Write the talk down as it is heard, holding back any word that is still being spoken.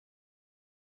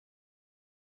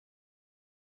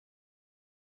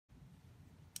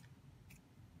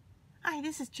Hi,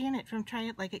 this is Janet from Try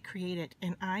It Like It Create It,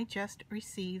 and I just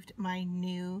received my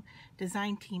new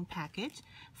design team package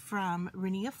from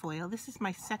Rinea Foil. This is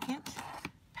my second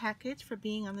package for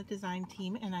being on the design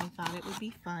team, and I thought it would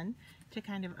be fun to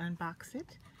kind of unbox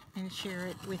it and share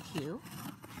it with you.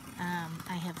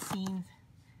 I have seen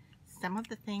some of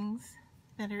the things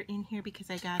that are in here because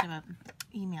I got an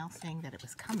email saying that it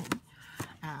was coming,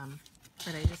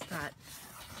 but I just thought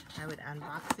I would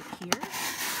unbox it here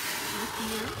with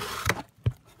you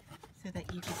so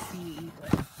that you could see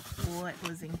what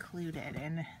was included.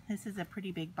 And this is a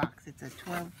pretty big box. It's a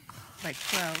 12 by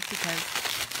 12 because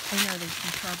I know there's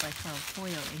some 12 by 12 foil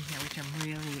in here, which I'm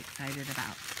really excited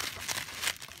about.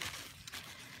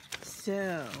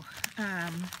 So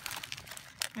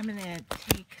I'm going to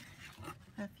take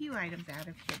a few items out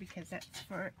of here because that's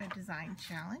for a design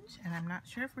challenge, and I'm not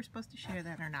sure if we're supposed to share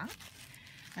that or not.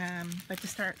 But to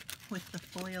start with the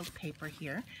foiled paper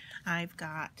here, I've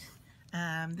got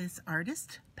this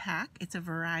artist pack. It's a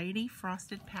variety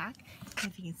frosted pack.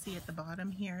 If you can see at the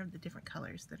bottom here, the different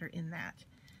colors that are in that.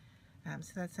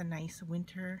 So that's a nice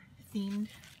winter themed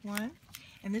one.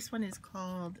 And this one is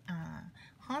called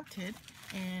Haunted,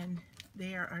 and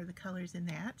there are the colors in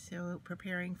that. So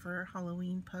preparing for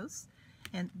Halloween posts.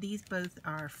 And these both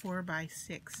are 4 by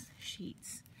 6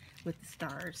 sheets with the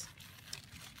stars.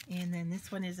 And then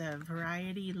this one is a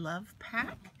variety love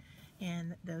pack,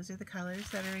 and those are the colors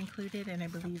that are included, and I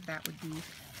believe that would be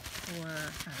for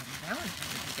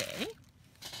Valentine's Day.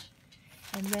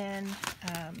 And then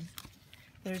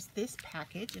there's this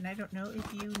package, and I don't know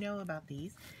if you know about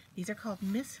these. These are called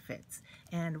Misfits,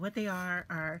 and what they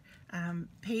are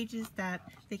pages that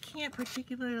they can't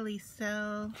particularly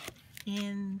sell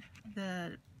in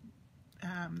the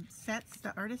sets,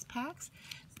 the artist packs,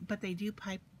 but they do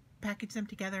package them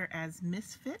together as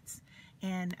Misfits,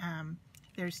 and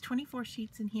there's 24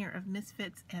 sheets in here of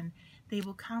Misfits, and they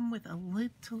will come with a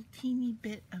little teeny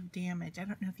bit of damage. I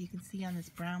don't know if you can see on this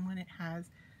brown one, it has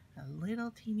a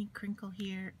little teeny crinkle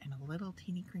here and a little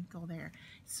teeny crinkle there.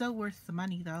 So worth the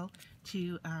money though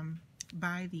to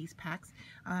buy these packs.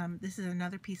 This is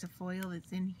another piece of foil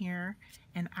that's in here,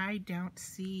 and I don't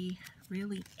see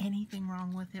really anything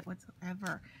wrong with it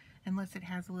whatsoever, unless it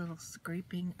has a little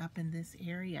scraping up in this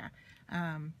area.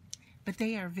 But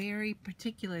they are very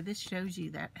particular. This shows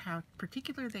you that how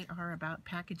particular they are about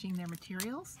packaging their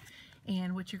materials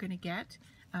and what you're going to get.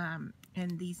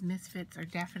 And these Misfits are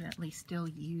definitely still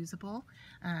usable.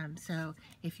 So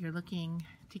if you're looking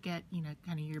to get, you know,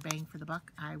 kind of your bang for the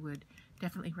buck, I would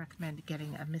definitely recommend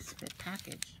getting a Misfit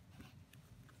package.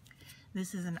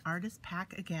 This is an artist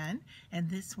pack again, and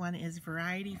this one is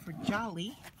Variety for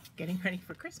Jolly, getting ready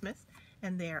for Christmas,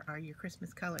 and there are your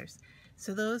Christmas colors.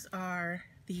 So those are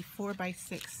the 4 by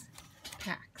 6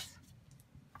 packs.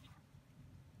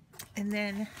 And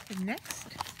then the next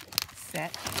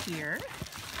set here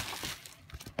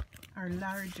are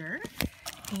larger,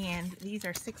 and these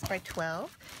are 6 by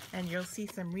 12, and you'll see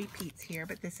some repeats here,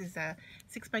 but this is a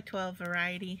 6 by 12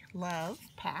 Variety Love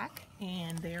pack,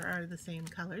 and there are the same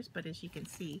colors, but as you can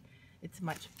see, it's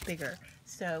much bigger.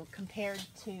 So compared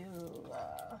to,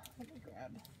 let me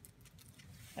grab,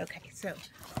 okay, so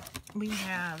we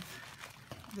have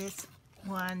this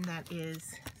one that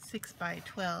is 6 by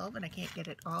 12, and I can't get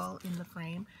it all in the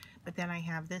frame, but then I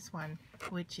have this one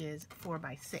which is 4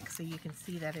 by 6, so you can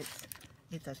see that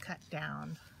it's a cut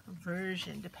down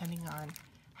version depending on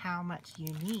how much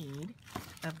you need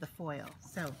of the foil.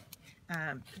 So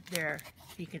there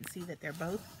you can see that they're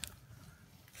both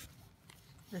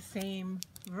the same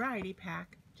variety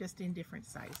pack, just in different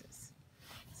sizes.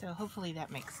 So hopefully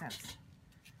that makes sense.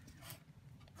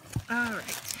 All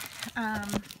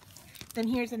right, then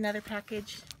here's another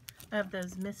package of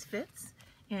those Misfits,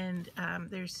 and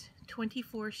there's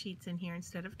 24 sheets in here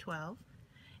instead of 12,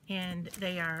 and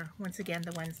they are once again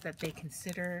the ones that they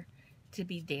consider to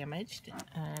be damaged.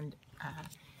 And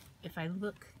if I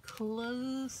look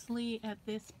closely at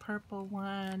this purple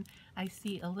one, I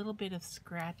see a little bit of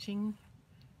scratching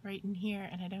right in here,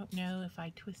 and I don't know if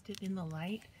I twist it in the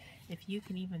light if you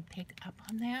can even pick up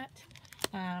on that.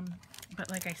 But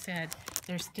like I said,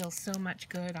 there's still so much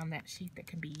good on that sheet that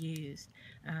can be used.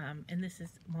 And this is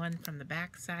one from the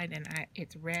back side, and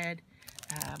it's red.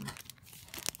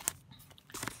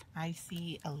 I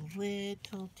see a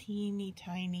little teeny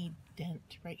tiny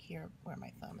dent right here where my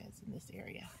thumb is in this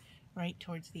area, right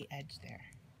towards the edge there.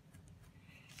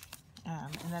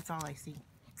 And that's all I see.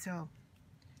 So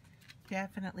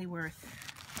definitely worth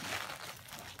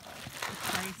the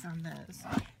price on those.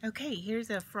 Okay, here's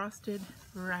a frosted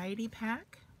variety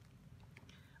pack.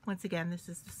 Once again, this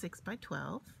is the 6 by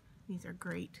 12. These are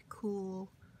great, cool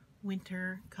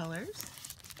winter colors.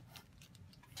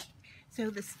 So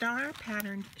the star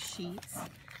patterned sheets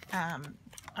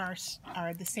are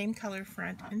the same color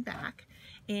front and back,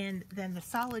 and then the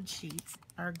solid sheets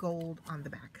are gold on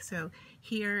the back. So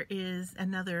here is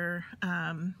another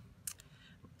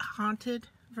haunted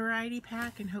variety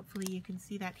pack, and hopefully you can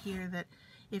see that here, that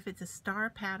if it's a star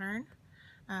pattern,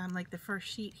 like the first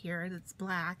sheet here that's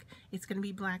black, it's going to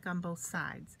be black on both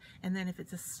sides. And then if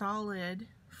it's a solid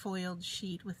foiled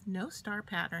sheet with no star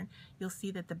pattern, you'll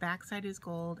see that the back side is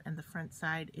gold and the front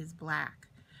side is black.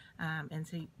 And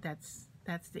so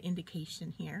that's the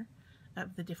indication here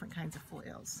of the different kinds of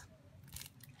foils.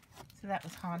 So that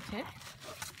was haunted.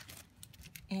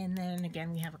 And then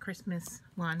again we have a Christmas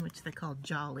one, which they call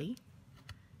Jolly.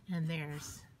 And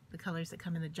there's the colors that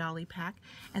come in the Jolly pack.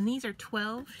 And these are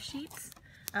 12 sheets.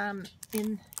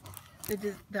 In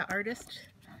the artist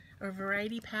or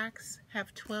variety packs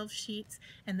have 12 sheets,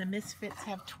 and the Misfits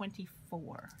have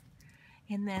 24.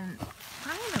 And then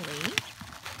finally,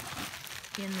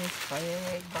 in this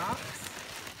big box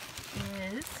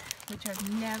is, which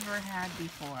I've never had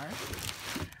before,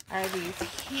 are these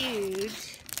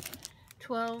huge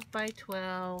 12 by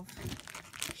 12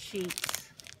 sheets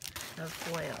of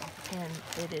foil. And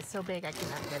it is so big I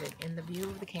cannot get it in the view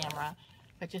of the camera,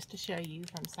 but just to show you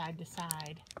from side to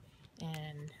side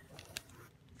and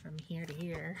from here to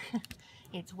here,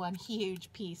 it's one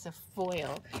huge piece of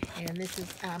foil. And this is,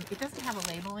 it doesn't have a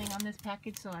labeling on this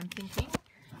package, so I'm thinking,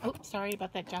 oh, sorry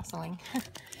about that jostling.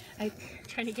 I'm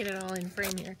trying to get it all in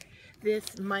frame here.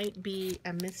 This might be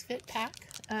a Misfit pack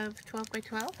of 12 by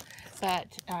 12,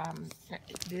 but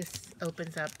this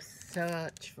opens up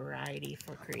such variety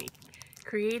for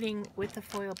creating with the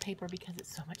foil paper, because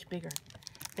it's so much bigger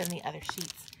than the other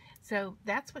sheets. So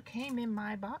that's what came in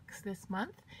my box this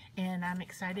month, and I'm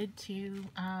excited to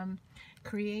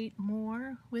create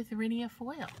more with Rinea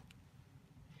foil.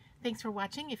 Thanks for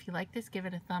watching. If you like this, give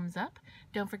it a thumbs up.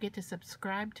 Don't forget to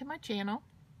subscribe to my channel,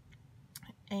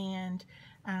 and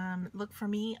look for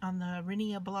me on the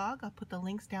Rinea blog. I'll put the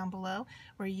links down below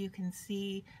where you can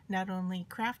see not only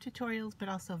craft tutorials but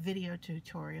also video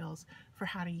tutorials for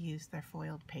how to use their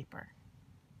foiled paper.